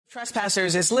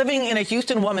Trespassers is living in a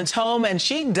Houston woman's home, and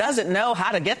she doesn't know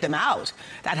how to get them out.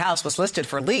 That house was listed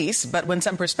for lease, but when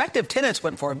some prospective tenants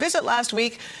went for a visit last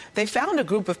week, they found a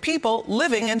group of people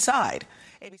living inside.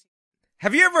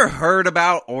 Have you ever heard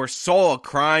about or saw a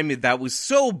crime that was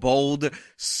so bold,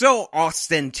 so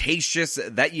ostentatious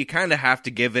that you kind of have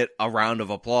to give it a round of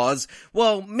applause?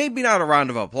 Well, maybe not a round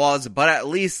of applause, but at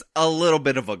least a little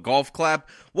bit of a golf clap.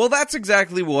 Well, that's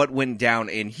exactly what went down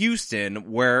in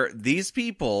Houston, where these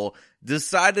people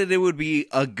decided it would be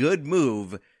a good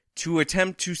move to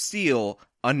attempt to steal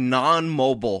a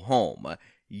non-mobile home.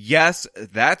 Yes,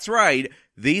 that's right.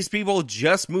 These people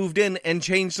just moved in and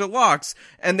changed the locks,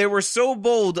 and they were so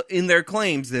bold in their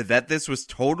claims that this was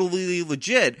totally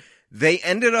legit, they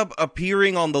ended up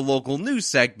appearing on the local news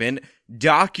segment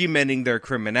documenting their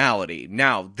criminality.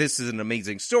 Now, this is an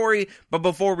amazing story, but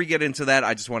before we get into that,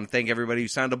 I just want to thank everybody who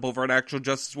signed up over at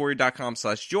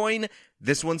actualjusticewarrior.com/join.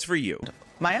 This one's for you.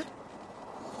 Maya?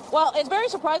 Well, it's very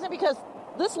surprising because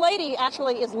this lady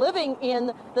actually is living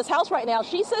in this house right now.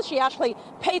 She says she actually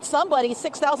paid somebody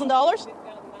 $6,000.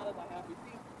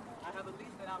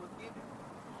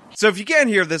 So if you can't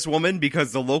hear this woman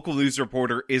because the local news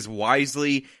reporter is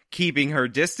wisely keeping her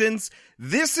distance,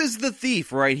 this is the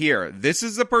thief right here. This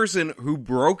is the person who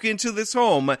broke into this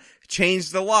home,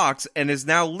 changed the locks, and is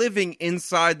now living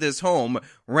inside this home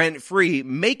rent-free,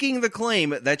 making the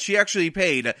claim that she actually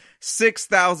paid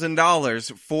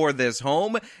 $6,000 for this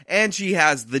home, and she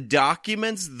has the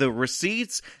documents, the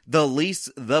receipts, the lease,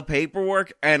 the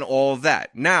paperwork, and all of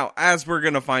that. Now, as we're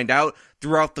going to find out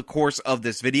throughout the course of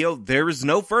this video, there is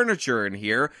no furniture in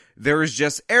here. There is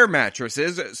just air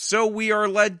mattresses, so we are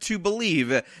led to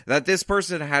believe that this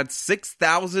person had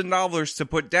 $6,000 to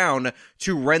put down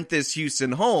to rent this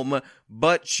Houston home,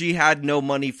 but she had no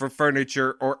money for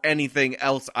furniture or anything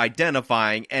else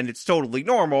identifying, and it's totally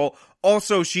normal.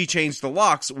 Also, she changed the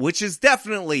locks, which is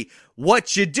definitely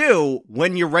what you do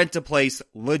when you rent a place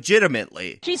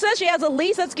legitimately. She says she has a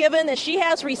lease that's given and she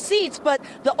has receipts, but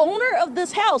the owner of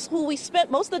this house, who we spent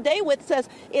most of the day with, says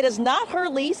it is not her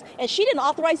lease and she didn't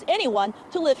authorize anyone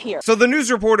to live here. So the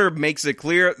news reporter makes it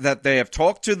clear that they have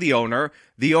talked to the owner.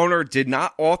 The owner did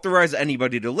not authorize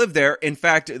anybody to live there. In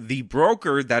fact, the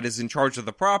broker that is in charge of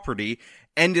the property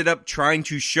ended up trying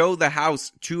to show the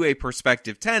house to a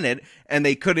prospective tenant, and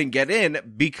they couldn't get in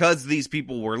because these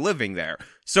people were living there.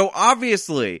 So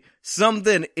obviously,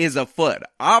 something is afoot.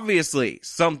 Obviously,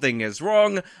 something is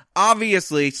wrong.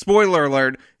 Obviously, spoiler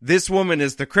alert, this woman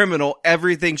is the criminal.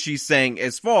 Everything she's saying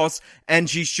is false, and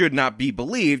she should not be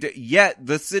believed. Yet,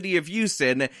 the city of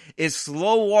Houston is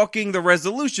slow-walking the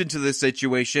resolution to this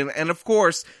situation, and of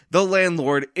course, the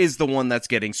landlord is the one that's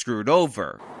getting screwed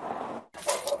over.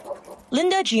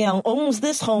 Linda Jiang owns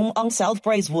this home on South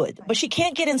Braeswood, but she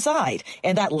can't get inside.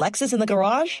 And that Lexus in the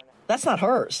garage, that's not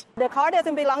hers. The car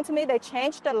doesn't belong to me. They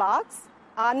changed the locks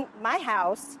on my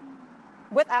house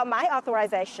without my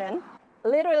authorization.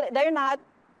 Literally, they're not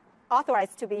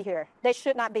authorized to be here. They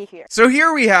should not be here. So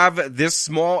here we have this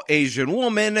small Asian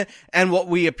woman, and what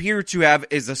we appear to have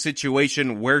is a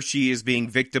situation where she is being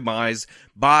victimized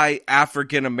by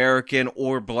African American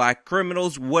or black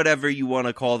criminals, whatever you want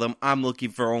to call them. I'm looking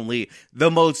for only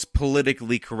the most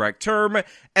politically correct term,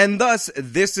 and thus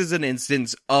this is an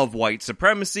instance of white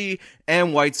supremacy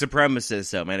and white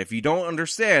supremacism. And if you don't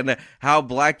understand how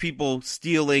black people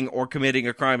stealing or committing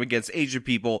a crime against Asian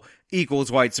people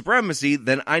equals white supremacy,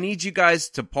 then I need you guys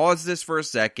to pause this for a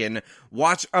second,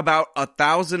 watch about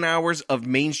 1,000 hours of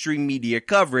mainstream media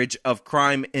coverage of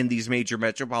crime in these major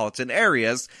metropolitan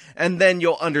areas, and then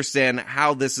you'll understand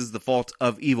how this is the fault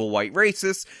of evil white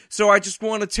racists. So I just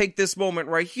want to take this moment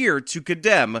right here to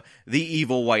condemn the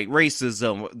evil white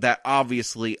racism that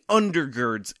obviously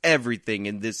undergirds everything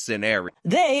in this scenario.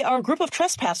 They are a group of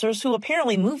trespassers who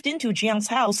apparently moved into Jiang's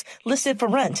house listed for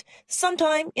rent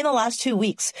sometime in the last 2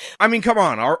 weeks. I mean, come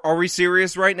on, are we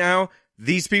serious right now?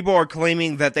 These people are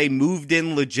claiming that they moved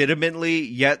in legitimately,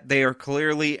 yet they are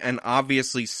clearly and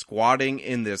obviously squatting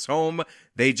in this home.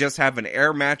 They just have an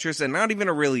air mattress, and not even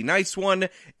a really nice one.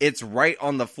 It's right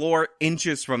on the floor,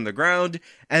 inches from the ground,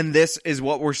 and this is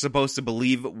what we're supposed to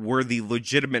believe were the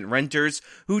legitimate renters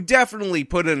who definitely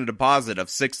put in a deposit of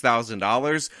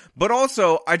 $6,000. But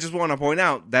also, I just want to point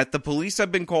out that the police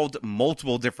have been called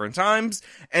multiple different times,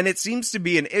 and it seems to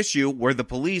be an issue where the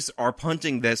police are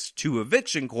punting this to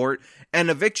eviction court, and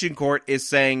eviction court is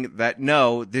saying that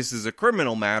no, this is a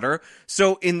criminal matter.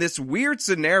 So in this weird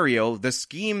scenario, the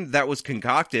scheme that was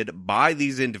concocted by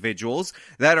these individuals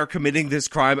that are committing this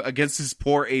crime against this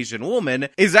poor Asian woman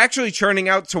is actually churning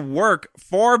out to work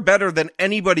far better than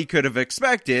anybody could have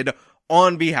expected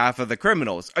on behalf of the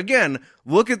criminals. Again,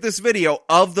 look at this video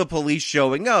of the police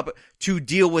showing up to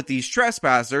deal with these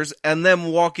trespassers and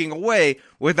them walking away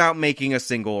without making a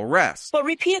single arrest. But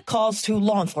repeated calls to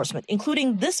law enforcement,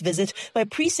 including this visit by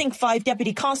Precinct 5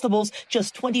 deputy constables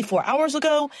just 24 hours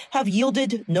ago, have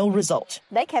yielded no result.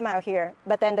 They came out here,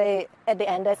 but then at the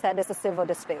end, they said it's a civil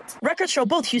dispute. Records show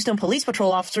both Houston Police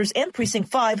Patrol officers and Precinct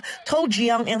 5 told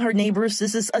Jiang and her neighbors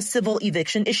this is a civil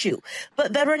eviction issue.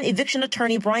 But veteran eviction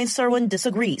attorney Brian Serwin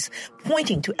disagrees,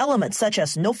 pointing to elements such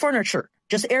as no furniture,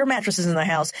 just air mattresses in the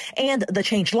house, and the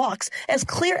changed locks as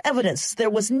clear evidence there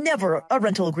was never a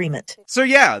rental agreement. So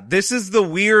yeah, this is the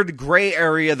weird gray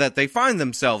area that they find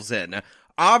themselves in.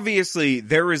 Obviously,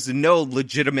 there is no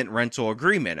legitimate rental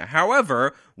agreement.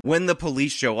 However, when the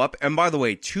police show up, and by the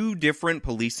way, 2 different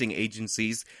policing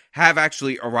agencies have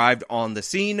actually arrived on the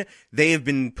scene. They have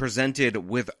been presented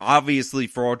with obviously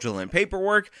fraudulent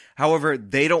paperwork. However,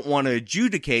 they don't want to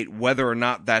adjudicate whether or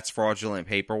not that's fraudulent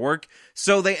paperwork.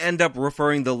 So they end up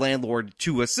referring the landlord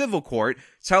to a civil court,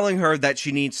 telling her that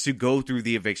she needs to go through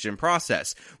the eviction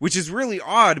process, which is really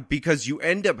odd because you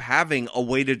end up having a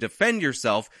way to defend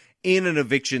yourself in an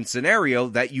eviction scenario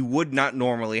that you would not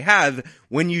normally have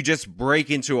when you just break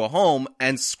into a home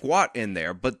and squat in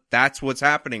there. But that's what's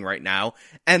happening right now.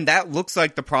 And that looks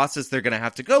like the process they're going to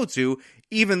have to go to,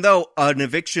 even though an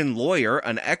eviction lawyer,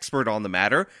 an expert on the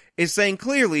matter, is saying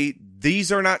clearly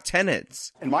these are not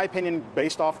tenants. In my opinion,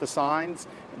 based off the signs,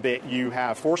 that you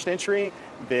have forced entry,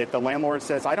 that the landlord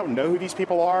says, I don't know who these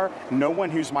people are. No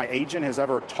one who's my agent has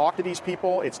ever talked to these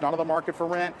people. It's not on the market for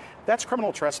rent. That's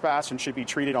criminal trespass and should be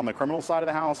treated on the criminal side of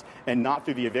the house and not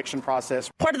through the eviction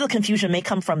process. Part of the confusion may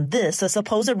come from this, a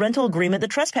supposed rental agreement the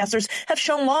trespassers have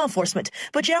shown law enforcement.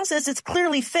 But Jiang says it's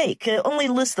clearly fake. It only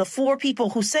lists the 4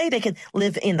 people who say they can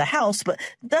live in the house, but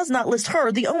does not list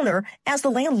her, the owner, as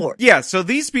the landlord. Yeah, so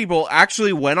these people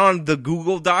actually went on the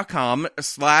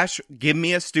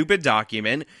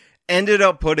google.com/give-me-a-stupid-document, ended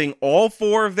up putting all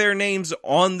 4 of their names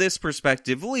on this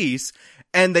prospective lease,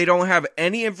 and they don't have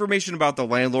any information about the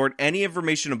landlord, any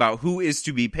information about who is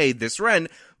to be paid this rent,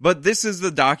 but this is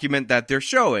the document that they're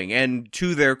showing, and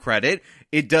to their credit,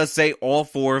 it does say all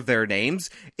 4 of their names.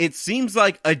 It seems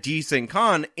like a decent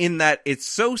con in that it's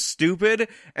so stupid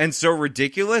and so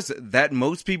ridiculous that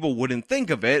most people wouldn't think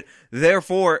of it.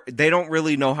 Therefore, they don't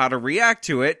really know how to react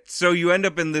to it. So you end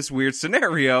up in this weird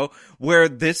scenario where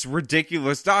this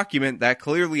ridiculous document that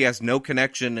clearly has no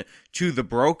connection to the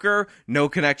broker, no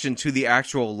connection to the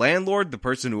actual landlord, the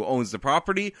person who owns the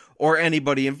property, or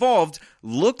anybody involved,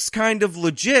 looks kind of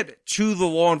legit to the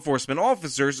law enforcement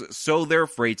officers, so they're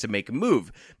afraid to make a move.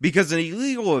 Because an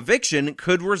illegal eviction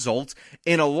could result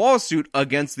in a lawsuit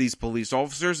against these police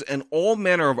officers and all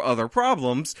manner of other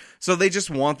problems, so they just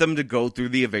want them to go through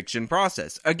the eviction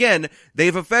process. Again,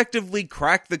 they've effectively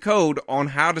cracked the code on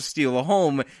how to steal a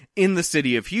home in the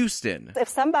city of Houston. If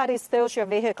somebody steals your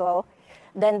vehicle,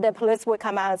 then the police would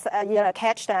come out and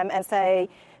catch them and say,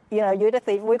 you're the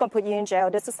thief, we're going to put you in jail.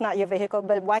 This is not your vehicle,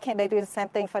 but why can't they do the same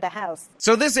thing for the house?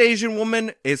 So this Asian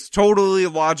woman is totally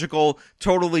logical,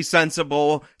 totally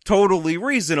sensible, totally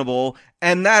reasonable,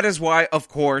 and that is why, of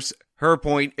course, her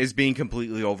point is being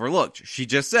completely overlooked. She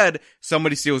just said,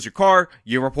 somebody steals your car,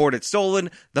 you report it stolen,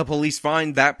 the police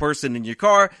find that person in your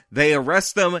car, they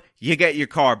arrest them, you get your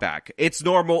car back. It's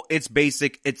normal, it's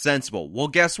basic, it's sensible. Well,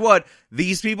 guess what?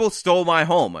 These people stole my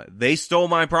home. They stole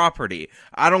my property.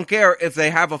 I don't care if they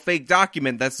have a fake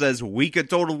document that says we could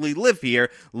totally live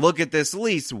here. Look at this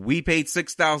lease. We paid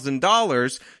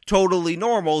 $6,000. Totally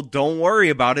normal. Don't worry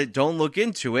about it. Don't look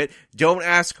into it. Don't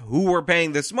ask who we're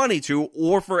paying this money to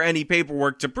or for any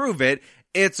paperwork to prove it.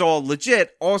 It's all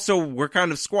legit. Also, we're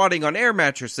kind of squatting on air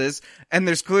mattresses, and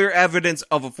there's clear evidence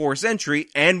of a forced entry,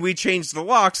 and we changed the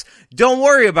locks. Don't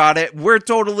worry about it. We're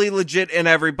totally legit in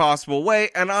every possible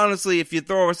way, and honestly, if you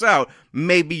throw us out,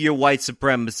 maybe you're white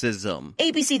supremacism.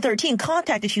 ABC 13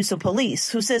 contacted Houston Police,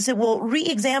 who says it will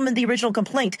re-examine the original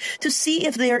complaint to see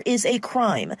if there is a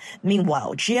crime.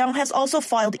 Meanwhile, Jiang has also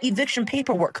filed eviction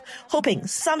paperwork, hoping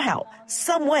somehow,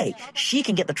 some way, she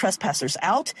can get the trespassers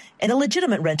out and a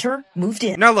legitimate renter moved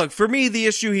in. Now look, for me, the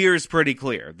issue here is pretty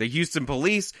clear. The Houston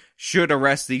Police should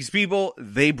arrest these people.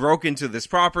 They broke into this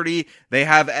property. They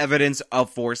have evidence of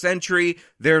forced entry.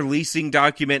 Their leasing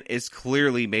document is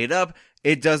clearly made up.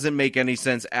 It doesn't make any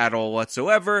sense at all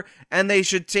whatsoever, and they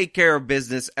should take care of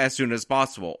business as soon as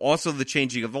possible. Also, the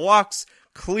changing of the locks,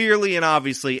 clearly and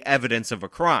obviously evidence of a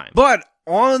crime. But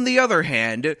on the other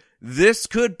hand, this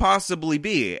could possibly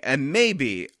be, and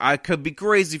maybe I could be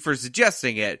crazy for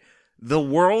suggesting it, the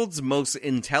world's most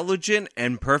intelligent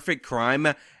and perfect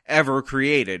crime ever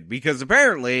created. Because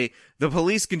apparently, the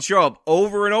police can show up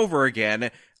over and over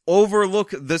again,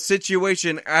 overlook the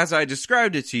situation as I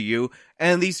described it to you,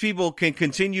 and these people can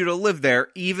continue to live there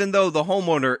even though the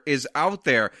homeowner is out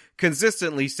there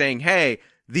consistently saying, hey,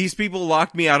 these people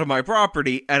locked me out of my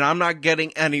property and I'm not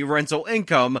getting any rental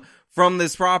income from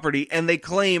this property, and they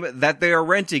claim that they are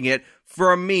renting it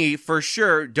from me for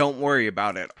sure. Don't worry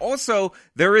about it. Also,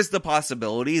 there is the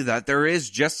possibility that there is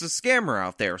just a scammer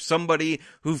out there. Somebody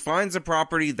who finds a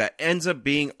property that ends up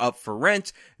being up for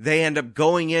rent. They end up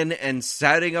going in and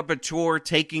setting up a tour,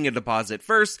 taking a deposit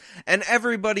first, and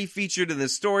everybody featured in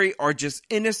this story are just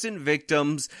innocent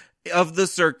victims of the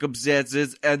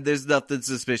circumstances, and there's nothing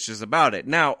suspicious about it.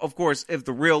 Now, of course, if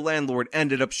the real landlord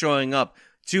ended up showing up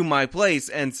to my place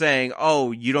and saying,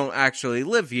 oh, you don't actually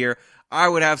live here, I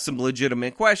would have some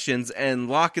legitimate questions, and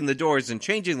locking the doors and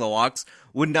changing the locks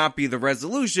would not be the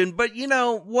resolution. But, you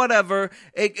know, whatever.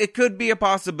 It could be a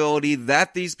possibility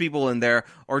that these people in there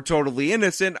are totally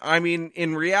innocent. I mean,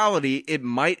 in reality, it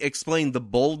might explain the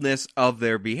boldness of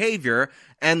their behavior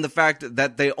and the fact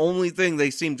that the only thing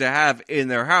they seem to have in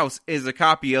their house is a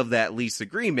copy of that lease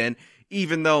agreement,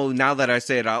 even though, now that I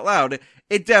say it out loud,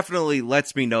 it definitely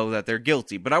lets me know that they're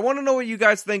guilty. But I want to know what you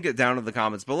guys think down in the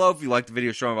comments below. If you liked the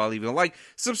video, show me by leaving a like,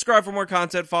 subscribe for more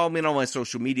content, follow me on all my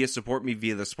social media, support me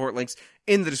via the support links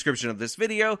in the description of this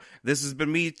video. This has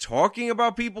been me talking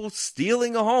about people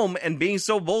stealing a home and being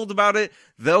so bold about it,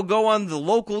 they'll go on the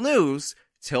local news.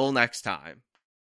 Till next time.